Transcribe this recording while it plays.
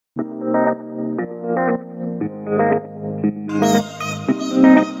Hey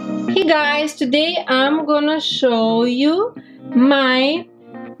guys, today I'm gonna show you my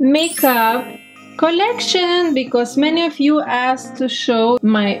makeup collection because many of you asked to show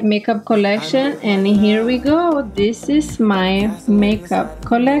my makeup collection, and here we go. This is my makeup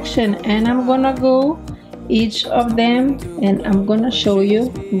collection and I'm gonna go each of them and I'm gonna show you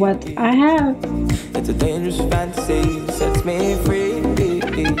what I have. It's a dangerous fantasy, sets me free.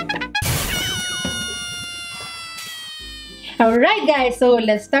 Alright guys, so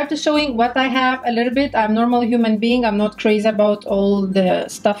let's start to showing what I have a little bit. I'm a normal human being. I'm not crazy about all the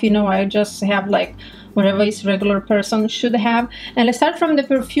stuff, you know. I just have like whatever is regular person should have. And let's start from the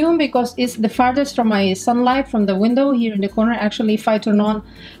perfume because it's the farthest from my sunlight from the window here in the corner. Actually, if I turn off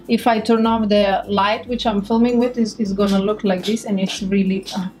the light which I'm filming with, is gonna look like this, and it's really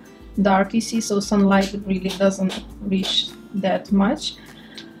dark, you see, so sunlight really doesn't reach that much.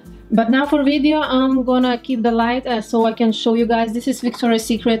 But now for video, I'm gonna keep the light so I can show you guys. This is Victoria's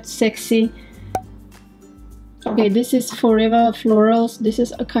Secret Sexy. Okay, this is Forever Florals. This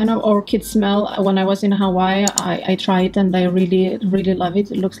is a kind of orchid smell. When I was in Hawaii, I tried it and I really love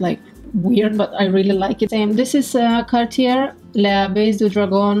it. It looks like weird, but I really like it. And this is Cartier La Base du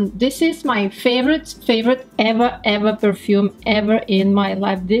Dragon. This is my favorite ever perfume ever in my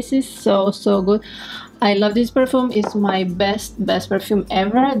life. This is so good. I love this perfume. It's my best perfume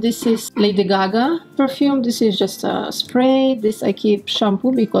ever. This is Lady Gaga perfume. This is just a spray. This I keep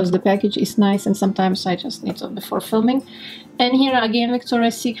shampoo because the package is nice and sometimes I just need it before filming. And here again,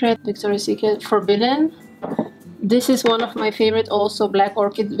 Victoria's Secret Forbidden. This is one of my favorite, also Black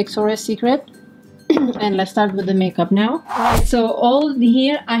Orchid Victoria's Secret. And let's start with the makeup now. So all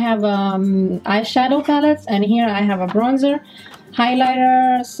here I have eyeshadow palettes, and here I have a bronzer,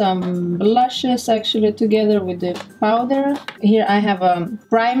 highlighter, some blushes actually together with the powder. Here I have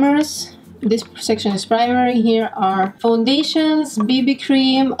primers. This section is primary. Here are foundations, BB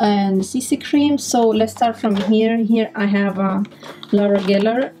cream and CC cream. So let's start from here. Here I have Laura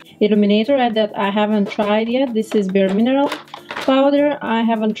Geller illuminator that I haven't tried yet. This is Bare Mineral powder. I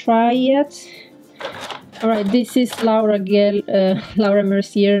haven't tried yet. Alright, this is Laura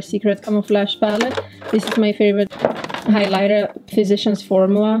Mercier Secret Camouflage palette. This is my favorite highlighter, Physicians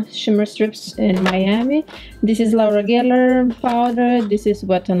Formula Shimmer Strips in Miami. This is Laura Geller powder. This is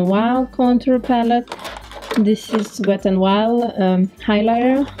Wet n Wild contour palette. This is Wet n Wild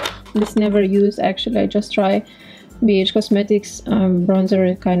highlighter. This never used actually. I just try BH Cosmetics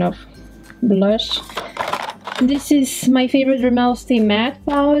bronzer kind of blush. This is my favorite Rimmel Stay Matte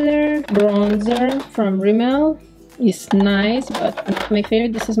powder bronzer from Rimmel. It's nice, but not my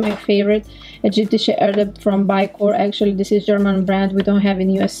favorite. This is my favorite Egyptische Erde from Bicor. Actually, this is German brand. We don't have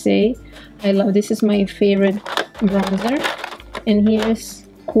in USA. I love this. Is my favorite bronzer. And here's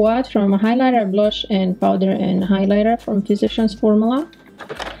Quad from highlighter, blush, and powder and highlighter from Physicians Formula.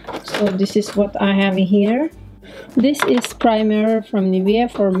 So this is what I have here. This is primer from Nivea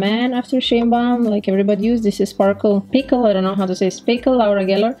for Man After Shave Balm, like everybody use. This is Sparkle Pickle. I don't know how to say Spackle, Laura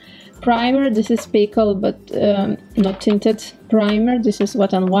Geller primer. This is Spackle, but not tinted primer. This is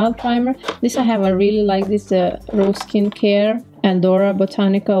Wet n Wild primer. This I have. I really like this Rose Skincare Andorra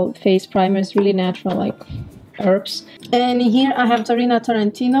Botanical Face Primer. It's really natural, like herbs. And here I have Tarina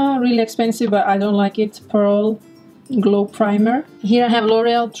Tarantino, really expensive, but I don't like it. Pearl Glow Primer. Here I have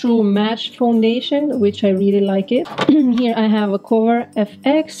L'Oreal True Match Foundation, which I really like it. Here I have a Cover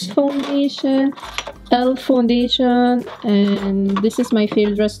FX Foundation, L Foundation, and this is my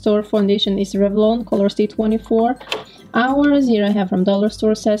favorite drugstore foundation. Is Revlon Color Stay 24 Hours. Here I have from Dollar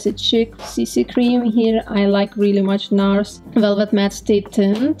Store Sassy Chic CC Cream. Here I like really much NARS Velvet Matte Stay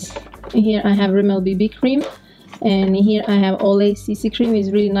Tint. Here I have Rimmel BB Cream. And here I have Olay CC cream. It's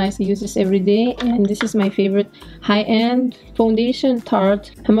really nice. I use this every day. And this is my favorite high-end foundation,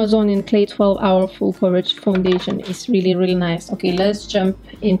 Tarte Amazonian Clay 12-Hour Full Coverage Foundation. It's really nice. Okay, let's jump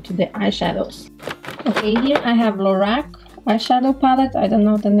into the eyeshadows. Okay, here I have Lorac eyeshadow palette. I don't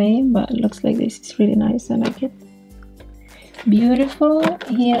know the name, but it looks like this. It's really nice. I like it. Beautiful.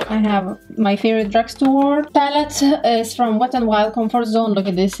 Here I have my favorite drugstore palette. Is from Wet n Wild Comfort Zone. Look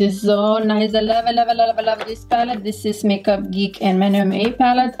at this, is so nice. I love this palette. This is Makeup Geek and Manome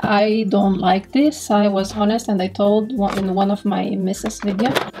palette. I don't like this. I was honest and I told in one of my Mrs.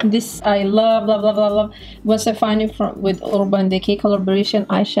 video. This I love. Once I find it with Urban Decay collaboration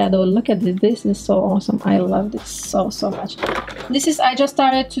eyeshadow. Look at this. This is so awesome. I love this so much. This is, I just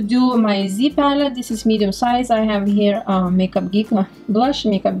started to do my Z palette. This is medium size. I have here Makeup Geek blush,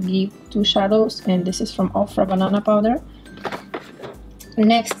 Makeup Geek 2 shadows, and this is from Ofra Banana Powder.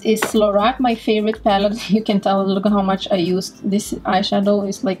 Next is Lorac, my favorite palette. You can tell, look at how much I used. This eyeshadow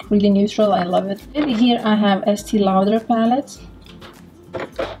is like really neutral. I love it. And here I have Estee Lauder palette.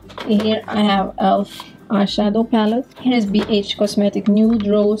 Here I have e.l.f. eyeshadow palette. Here is BH Cosmetic Nude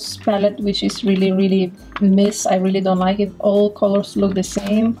Rose palette, which is really miss. I really don't like it. All colors look the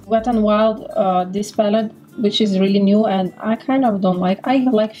same. Wet n Wild, this palette, which is really new, and I kind of don't like. I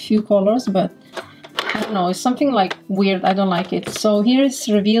like few colors, but I don't know, it's something like weird. I don't like it. So here is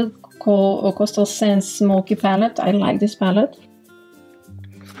Revealed Coastal Sands Smoky palette. I like this palette.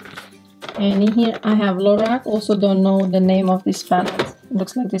 And here I have Lorac. Also don't know the name of this palette. It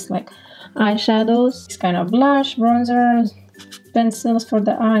looks like this, like eyeshadows. It's kind of blush, bronzer, pencils for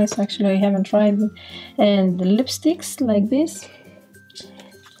the eyes. Actually, I haven't tried it. And the lipsticks like this.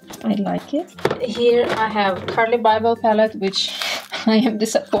 I like it. Here I have Carly Bible palette, which I am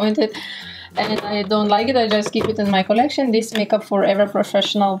disappointed. And I don't like it. I just keep it in my collection. This Makeup Forever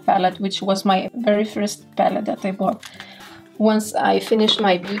Professional palette, which was my very first palette that I bought once I finished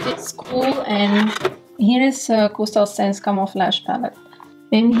my beauty school. And here is Coastal Sands Camouflage palette.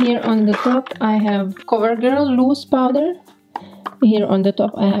 And here on the top I have CoverGirl Loose Powder. Here on the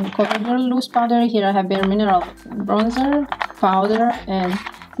top I have CoverGirl Loose Powder. Here I have Bare Mineral Bronzer, Powder, and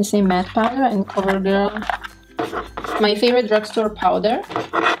the same matte powder, and CoverGirl, my favorite drugstore powder.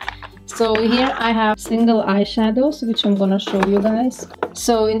 So here I have single eyeshadows, which I'm gonna show you guys.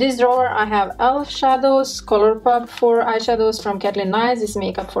 So in this drawer I have e.l.f. shadows, Colourpop 4 eyeshadows from Kathleen Knight, this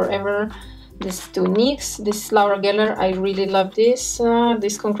Makeup Forever, this two NYX, this Laura Geller. I really love this.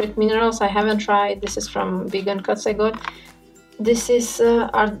 This Concrete Minerals I haven't tried. This is from Vegan Cuts I got. This is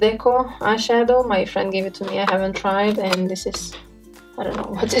Art Deco eyeshadow. My friend gave it to me. I haven't tried. And this is, I don't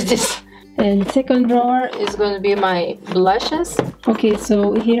know, what is this? And second drawer is going to be my blushes. Okay,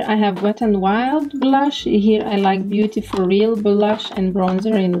 so here I have Wet n Wild blush. Here I like Beauty For Real blush and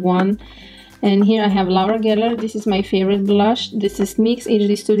bronzer in one. And here I have Laura Geller. This is my favorite blush. This is NYX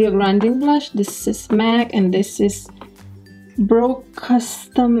HD Studio Grinding Blush. This is MAC, and this is Broke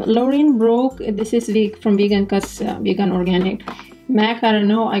Custom Lauren Broke. This is from Vegan Cuts, Vegan Organic. MAC, I don't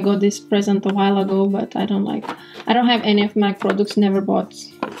know. I got this present a while ago, but I don't like. I don't have any of MAC products. Never bought.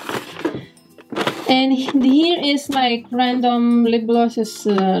 And here is like random lip glosses,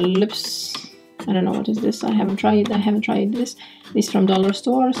 lips. I don't know what is this. I haven't tried this. This from dollar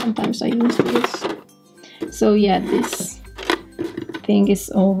store. Sometimes I use this. So yeah, this thing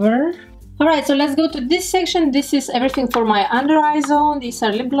is over. Alright, so let's go to this section. This is everything for my under eye zone. These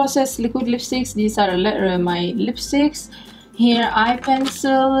are lip glosses, liquid lipsticks. These are my lipsticks. Here eye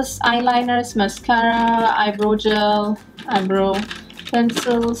pencils, eyeliners, mascara, eyebrow gel, eyebrow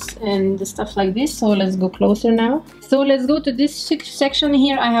pencils, and stuff like this. So let's go closer now. So let's go to this section.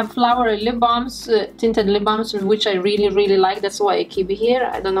 Here I have flowery lip balms, tinted lip balms, which I really like. That's why I keep it here.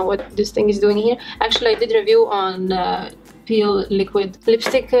 I don't know what this thing is doing here. Actually, I did review on Peel liquid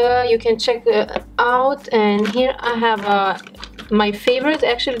lipstick. You can check out. And here I have my favorite.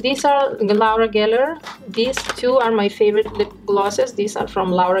 Actually, these are Laura Geller. These two are my favorite lip glosses. These are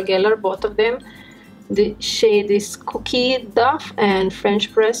from Laura Geller, both of them. The shade is Cookie Duff and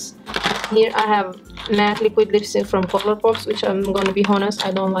French Press. Here I have matte liquid lipstick from Colourpop, which I'm gonna be honest,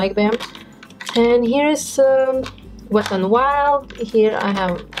 I don't like them. And here is Wet n Wild. Here I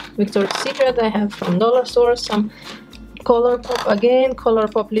have Victoria's Secret. I have from dollar store some Colourpop, again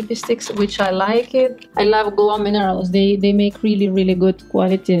Colourpop lipsticks, which I like it. I love Glow Minerals. They make really good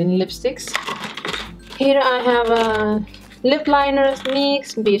quality in lipsticks. Here I have lip liners,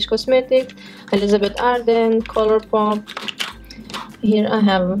 NYX, BH Cosmetic, Elizabeth Arden, Colourpop. Here I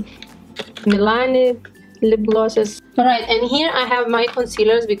have Milani lip glosses. Alright, and here I have my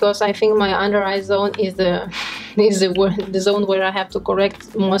concealers, because I think my under eye zone is the zone where I have to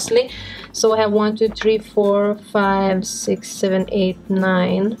correct mostly. So I have 1, 2, 3, 4, 5, 6, 7, 8,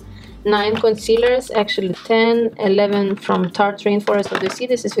 9 concealers, actually 10, 11 from Tarte Rainforest of the Sea.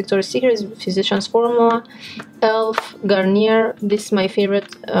 This is Victoria's Secret, Physicians Formula, e.l.f., Garnier. This is my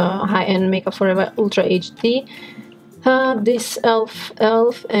favorite high-end Makeup Forever Ultra HD. This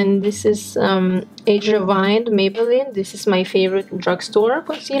e.l.f., and this is Age Rewind Maybelline. This is my favorite drugstore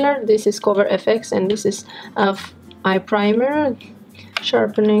concealer. This is Cover FX, and this is eye primer,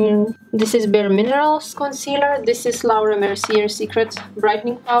 sharpening. This is Bare Minerals concealer. This is Laura Mercier Secret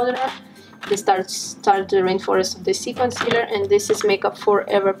brightening powder. This Tarte Rainforest of the Sea concealer, and this is Makeup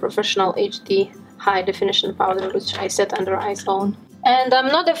Forever Professional HD high definition powder, which I set under eye zone. And I'm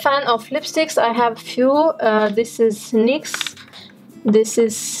not a fan of lipsticks. I have few. This is NYX. This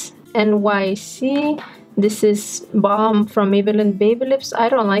is NYC. This is Balm from Maybelline Baby Lips. I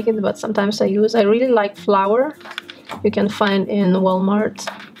don't like it, but sometimes I use. I really like Flower. you can find in Walmart.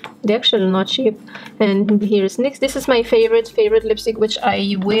 They're actually not cheap. And here's NYX. This is my favorite lipstick, which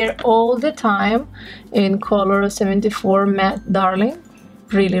I wear all the time, in color 74 Matte Darling.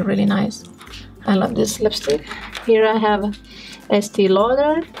 Really, really nice. I love this lipstick. Here I have Estee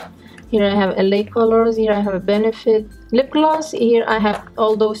Lauder. Here I have LA Colors. Here I have a Benefit lip gloss. Here I have,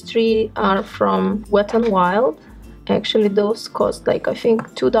 all those three are from Wet n Wild. Actually, those cost like, I think,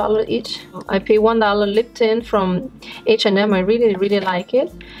 $2 each. I pay $1 lip tint from H&M. I really, really like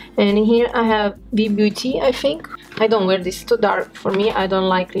it. And here I have V Beauty, I think. I don't wear this, too dark for me. I don't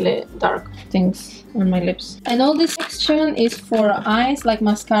like dark things on my lips. And all this section is for eyes, like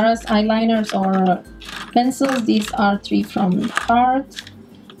mascaras, eyeliners, or pencils. These are three from Tarte.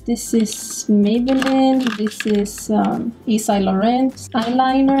 This is Maybelline, this is Yves Saint Laurent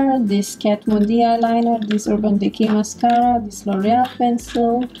eyeliner, this Kat Von D eyeliner, this Urban Decay mascara, this L'Oreal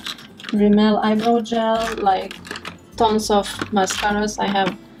pencil, Rimmel eyebrow gel, like tons of mascaras. I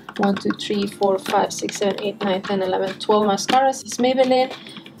have 1, 2, 3, 4, 5, 6, 7, 8, 9, 10, 11, 12 mascaras. This Maybelline,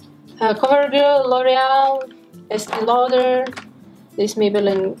 CoverGirl, L'Oreal, Estee Lauder, this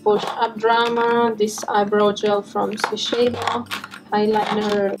Maybelline Push Up Drama, this eyebrow gel from Shiseido,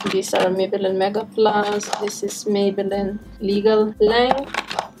 eyeliner, these are Maybelline Mega Plus, this is Maybelline Legal Length,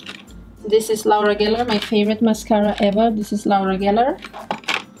 this is Laura Geller, my favorite mascara ever. This is Laura Geller.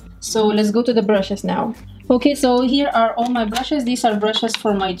 So let's go to the brushes now. Okay, so here are all my brushes. These are brushes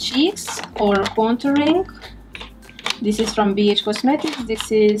for my cheeks or contouring. This is from BH Cosmetics.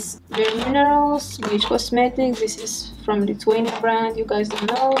 This is Bare Minerals, BH Cosmetics. This is from Lithuanian brand, you guys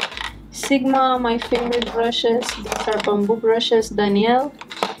don't know. Sigma, my favorite brushes. These are bamboo brushes, Danielle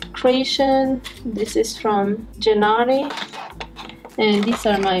Creation. This is from Gennari. And these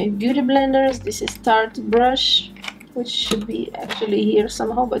are my beauty blenders. This is Tarte brush, which should be actually here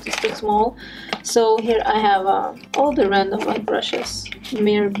somehow, but it's too small. So here I have all the random like brushes.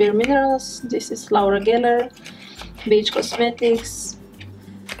 Bare Minerals. This is Laura Geller, BH Cosmetics.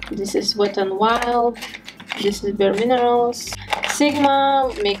 This is Wet n Wild. This is Bare Minerals.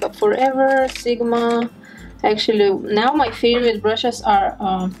 Sigma, Makeup Forever, Sigma. Actually, now my favorite brushes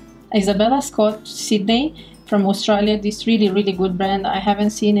are Isabella Scott Sydney from Australia. This really, really good brand. I haven't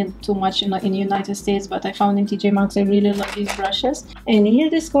seen it too much in the United States, but I found in TJ Maxx. I really love these brushes. And here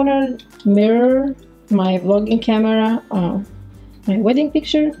this color mirror my vlogging camera, my wedding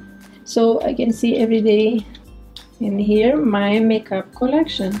picture, so I can see every day. And here my makeup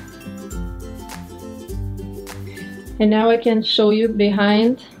collection. And now I can show you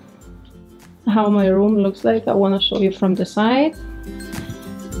behind how my room looks like. I want to show you from the side.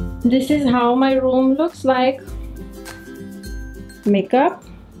 This is how my room looks like. Makeup,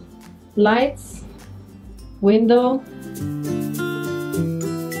 lights, window.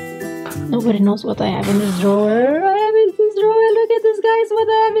 Nobody knows what I have in this drawer. I have in this drawer. Look at this, guys, what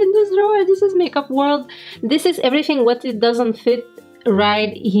I have in this drawer. This is Makeup World. This is everything what it doesn't fit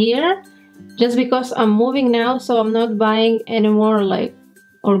right here. Just because I'm moving now, so I'm not buying any more like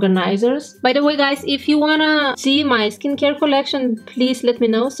organizers. By the way, guys, if you wanna see my skincare collection, please let me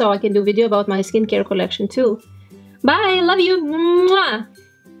know so I can do a video about my skincare collection too. Bye, love you. Mwah.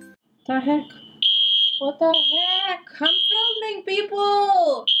 The heck? What the heck? I'm filming,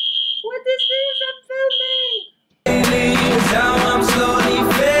 people. What is this? I'm filming.